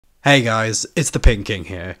Hey guys, it's the Pink King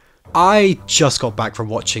here. I just got back from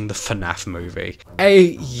watching the FNAF movie.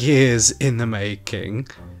 8 years in the making.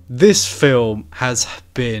 This film has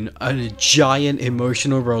been a giant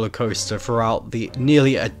emotional roller coaster throughout the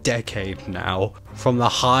nearly a decade now. From the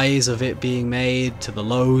highs of it being made to the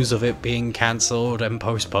lows of it being cancelled and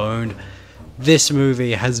postponed. This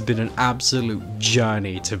movie has been an absolute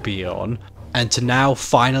journey to be on. And to now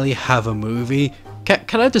finally have a movie,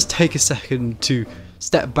 can I just take a second to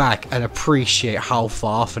step back and appreciate how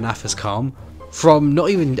far FNAF has come? From not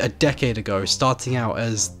even a decade ago, starting out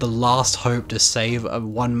as the last hope to save a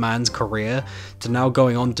one man's career, to now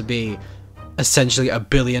going on to be essentially a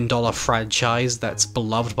billion-dollar franchise that's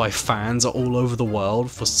beloved by fans all over the world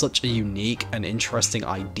for such a unique and interesting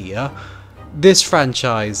idea. This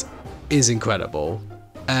franchise is incredible,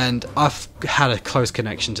 and I've had a close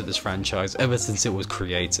connection to this franchise ever since it was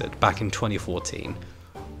created back in 2014.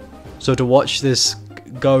 So to watch this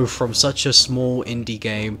go from such a small indie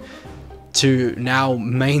game to now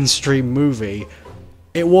mainstream movie,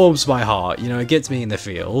 it warms my heart, you know, it gets me in the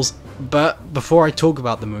feels. But before I talk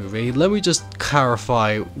about the movie, let me just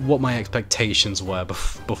clarify what my expectations were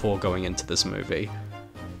before going into this movie.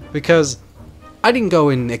 Because I didn't go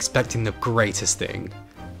in expecting the greatest thing.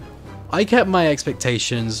 I kept my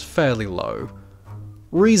expectations fairly low.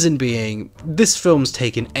 Reason being, this film's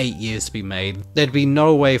taken 8 years to be made. There'd be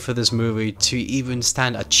no way for this movie to even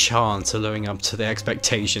stand a chance of living up to the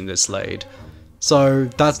expectation that's laid. So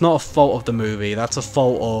that's not a fault of the movie, that's a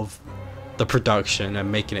fault of the production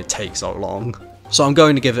and making it take so long. So I'm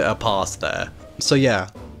going to give it a pass there. So yeah,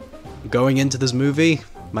 going into this movie,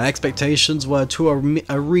 my expectations were to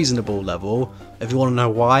a reasonable level. If you want to know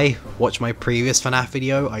why, watch my previous FNAF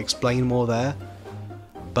video, I explain more there.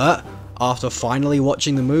 But after finally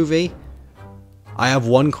watching the movie, I have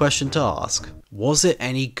one question to ask. Was it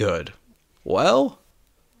any good? Well,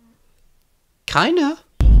 kinda.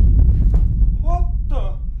 What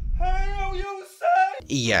the hell you say?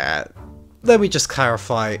 Yeah, let me just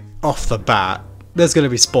clarify off the bat. There's going to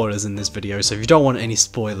be spoilers in this video, so if you don't want any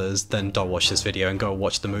spoilers, then don't watch this video and go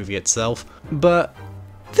watch the movie itself. But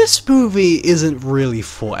this movie isn't really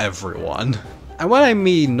for everyone. And when I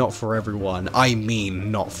mean not for everyone, I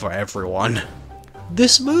mean not for everyone.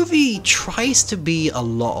 This movie tries to be a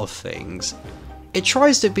lot of things. It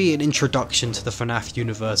tries to be an introduction to the FNAF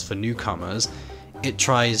universe for newcomers. It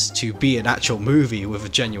tries to be an actual movie with a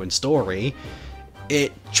genuine story.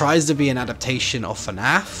 It tries to be an adaptation of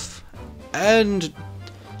FNAF, and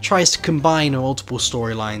tries to combine multiple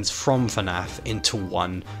storylines from FNAF into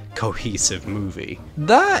one cohesive movie.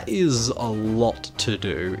 That is a lot to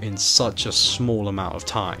do in such a small amount of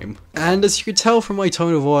time. And as you can tell from my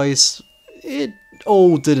tone of voice, it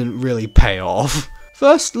all didn't really pay off.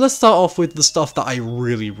 First, let's start off with the stuff that I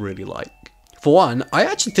really like. For one, I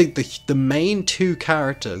actually think the main two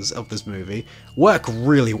characters of this movie work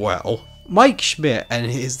really well. Mike Schmidt and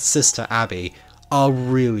his sister Abby are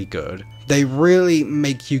really good. They really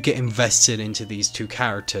make you get invested into these two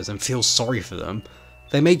characters and feel sorry for them.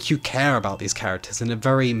 They make you care about these characters in a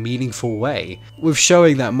very meaningful way, with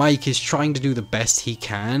showing that Mike is trying to do the best he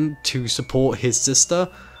can to support his sister,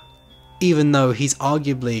 even though he's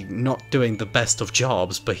arguably not doing the best of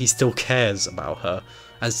jobs, but he still cares about her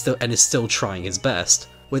and is still trying his best.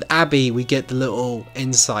 With Abby, we get the little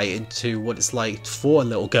insight into what it's like for a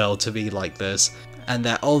little girl to be like this, and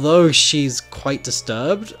that although she's quite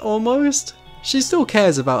disturbed almost, she still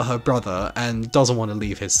cares about her brother and doesn't want to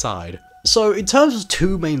leave his side. So in terms of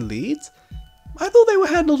two main leads, I thought they were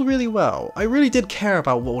handled really well. I really did care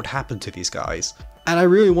about what would happen to these guys, and I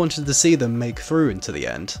really wanted to see them make through into the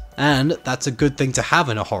end. And that's a good thing to have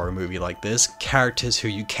in a horror movie like this, characters who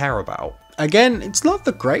you care about. Again, it's not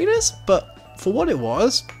the greatest, but for what it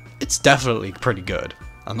was, it's definitely pretty good.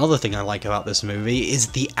 Another thing I like about this movie is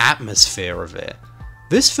the atmosphere of it.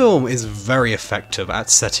 This film is very effective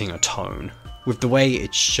at setting a tone. With the way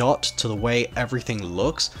it's shot to the way everything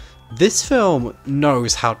looks, this film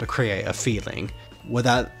knows how to create a feeling,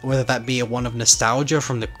 whether that be one of nostalgia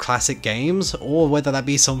from the classic games, or whether that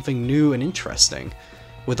be something new and interesting.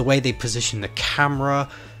 With the way they position the camera,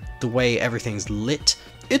 the way everything's lit,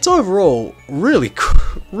 it's overall really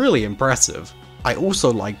impressive. I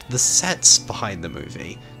also liked the sets behind the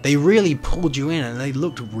movie. They really pulled you in and they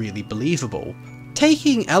looked really believable.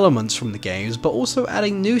 Taking elements from the games, but also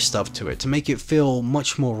adding new stuff to it to make it feel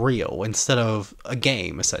much more real instead of a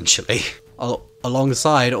game, essentially.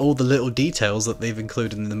 Alongside all the little details that they've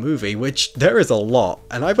included in the movie, which there is a lot,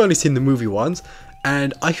 and I've only seen the movie once,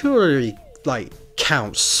 and I can already,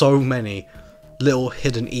 count so many little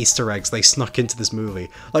hidden Easter eggs they snuck into this movie.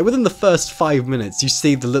 Like, within the first 5 minutes, you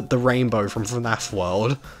see the rainbow from FNAF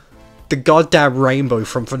World. the goddamn rainbow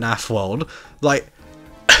from FNAF World. Like,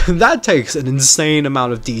 that takes an insane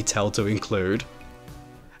amount of detail to include.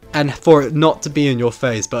 And for it not to be in your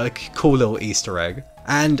face, but a cool little Easter egg.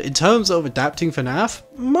 And in terms of adapting FNAF,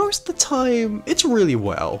 most of the time, it's really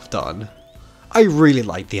well done. I really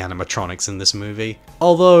like the animatronics in this movie,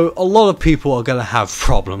 although a lot of people are gonna have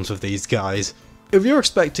problems with these guys. If you're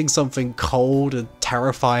expecting something cold and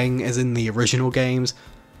terrifying as in the original games,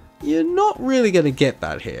 you're not really gonna get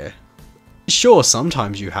that here. Sure,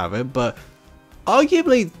 sometimes you have it, but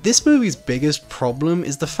arguably this movie's biggest problem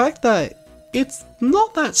is the fact that it's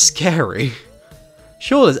not that scary.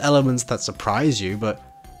 Sure, there's elements that surprise you, but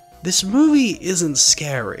this movie isn't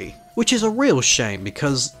scary, which is a real shame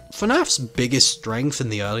because FNAF's biggest strength in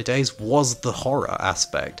the early days was the horror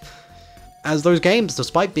aspect, as those games,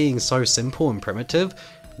 despite being so simple and primitive,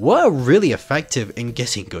 were really effective in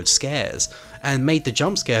getting good scares, and made the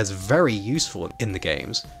jump scares very useful in the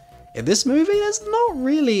games. In this movie, there's not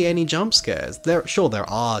really any jump scares. Sure, there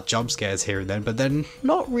are jump scares here and then, but they're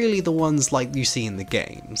not really the ones like you see in the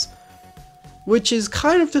games. Which is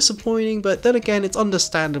kind of disappointing, but then again, it's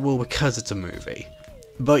understandable because it's a movie.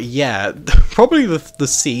 But yeah, probably the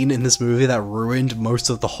scene in this movie that ruined most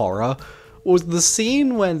of the horror was the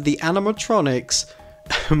scene when the animatronics,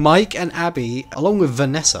 Mike and Abby, along with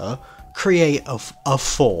Vanessa, create a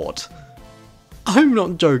fort. I'm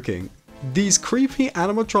not joking. These creepy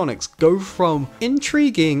animatronics go from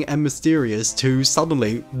intriguing and mysterious to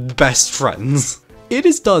suddenly best friends. It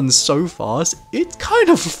is done so fast, it's kind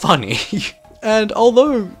of funny. And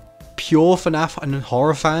although pure FNAF and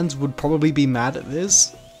horror fans would probably be mad at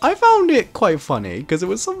this, I found it quite funny because it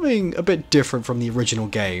was something a bit different from the original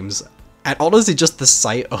games. And honestly, just the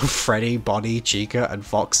sight of Freddy, Bonnie, Chica, and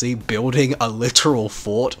Foxy building a literal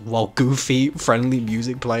fort while goofy, friendly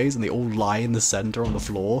music plays and they all lie in the center on the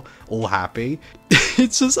floor, all happy.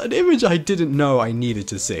 It's just an image I didn't know I needed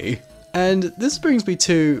to see. And this brings me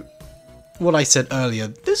to what I said earlier,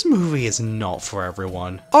 this movie is not for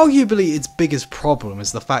everyone. Arguably, its biggest problem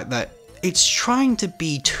is the fact that it's trying to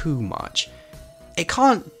be too much. It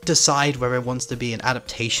can't decide whether it wants to be an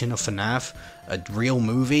adaptation of FNAF, a real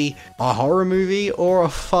movie, a horror movie, or a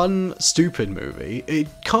fun, stupid movie. It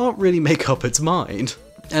can't really make up its mind.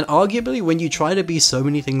 And arguably, when you try to be so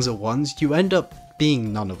many things at once, you end up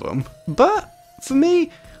being none of them. But, for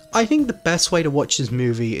me, I think the best way to watch this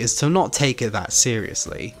movie is to not take it that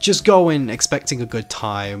seriously. Just go in expecting a good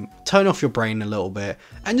time, turn off your brain a little bit,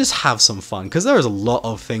 and just have some fun, because there is a lot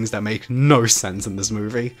of things that make no sense in this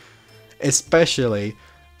movie. Especially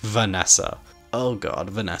Vanessa. Oh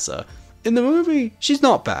god, Vanessa. In the movie, she's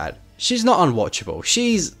not bad. She's not unwatchable.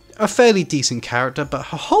 She's a fairly decent character, but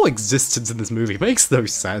her whole existence in this movie makes no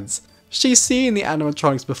sense. She's seen the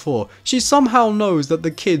animatronics before. She somehow knows that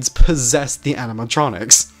the kids possess the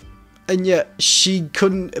animatronics. And yet, she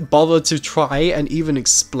couldn't bother to try and even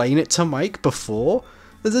explain it to Mike before.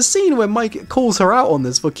 There's a scene where Mike calls her out on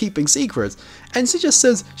this for keeping secrets, and she just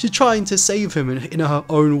says she's trying to save him in her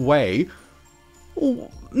own way.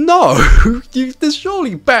 No! There's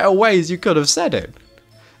surely better ways you could have said it.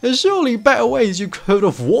 There's surely better ways you could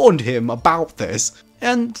have warned him about this.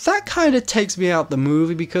 And that kind of takes me out the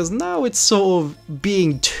movie because now it's sort of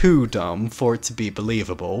being too dumb for it to be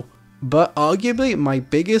believable. But arguably, my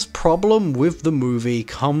biggest problem with the movie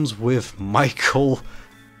comes with Michael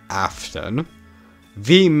Afton.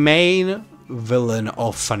 The main villain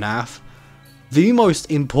of FNAF, the most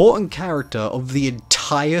important character of the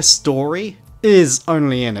entire story, is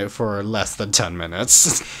only in it for less than 10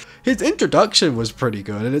 minutes. His introduction was pretty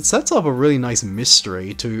good, and it sets up a really nice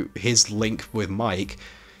mystery to his link with Mike,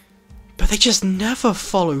 but they just never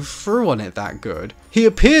follow through on it that good. He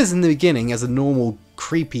appears in the beginning as a normal,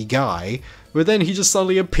 creepy guy, but then he just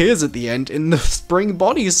suddenly appears at the end in the spring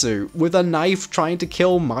bodysuit with a knife trying to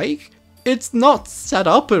kill Mike. It's not set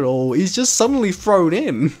up at all, he's just suddenly thrown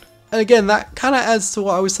in. And again, that kind of adds to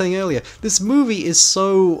what I was saying earlier. This movie is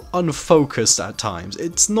so unfocused at times.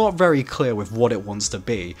 It's not very clear with what it wants to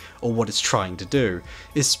be, or what it's trying to do.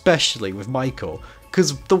 Especially with Michael.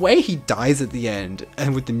 Because the way he dies at the end,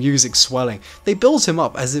 and with the music swelling, they build him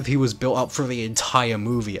up as if he was built up for the entire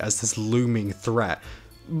movie as this looming threat.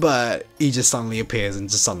 But he just suddenly appears and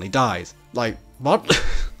just suddenly dies. Like, what?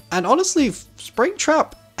 And honestly,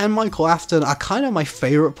 Springtrap and Michael Afton are kind of my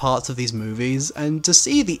favourite parts of these movies, and to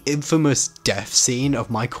see the infamous death scene of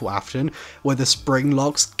Michael Afton, where the spring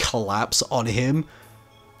locks collapse on him,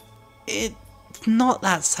 it's not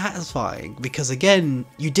that satisfying, because again,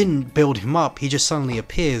 you didn't build him up, he just suddenly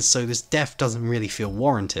appears, so this death doesn't really feel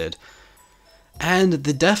warranted. And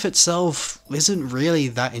the death itself isn't really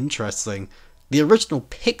that interesting. The original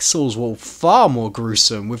Pixels were far more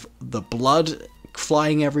gruesome, with the blood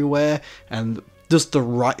flying everywhere and just the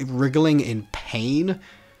wriggling in pain.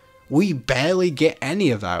 We barely get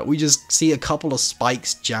any of that. We just see a couple of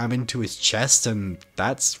spikes jam into his chest and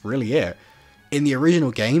that's really it. In the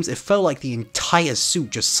original games, it felt like the entire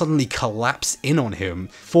suit just suddenly collapsed in on him,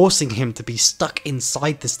 forcing him to be stuck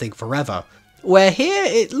inside this thing forever. Where here,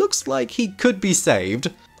 it looks like he could be saved.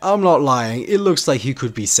 I'm not lying, it looks like he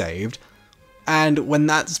could be saved. And when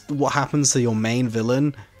that's what happens to your main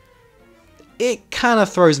villain, it kinda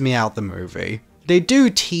throws me out the movie. They do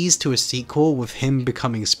tease to a sequel with him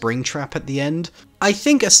becoming Springtrap at the end. I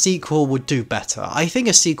think a sequel would do better. I think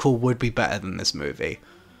a sequel would be better than this movie,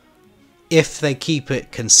 if they keep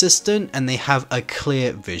it consistent and they have a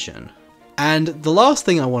clear vision. And the last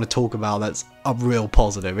thing I want to talk about that's a real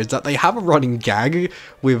positive is that they have a running gag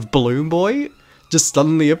with Balloon Boy just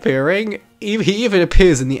suddenly appearing. He even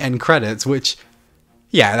appears in the end credits, which,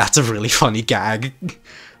 yeah, that's a really funny gag.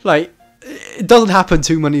 Like, it doesn't happen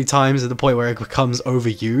too many times to the point where it becomes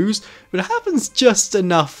overused, but it happens just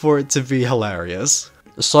enough for it to be hilarious.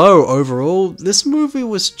 So, overall, this movie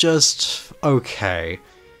was just okay.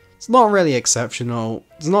 It's not really exceptional,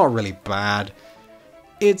 it's not really bad.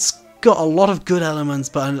 It's got a lot of good elements,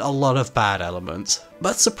 but a lot of bad elements.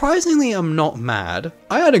 But surprisingly, I'm not mad.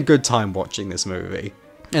 I had a good time watching this movie.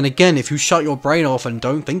 And again, if you shut your brain off and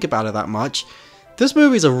don't think about it that much, this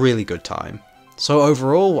movie's a really good time. So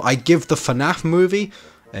overall, I give the FNAF movie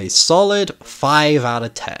a solid 5 out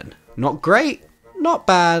of 10. Not great, not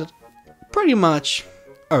bad, pretty much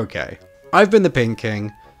okay. I've been the Pink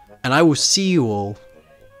King, and I will see you all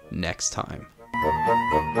next time.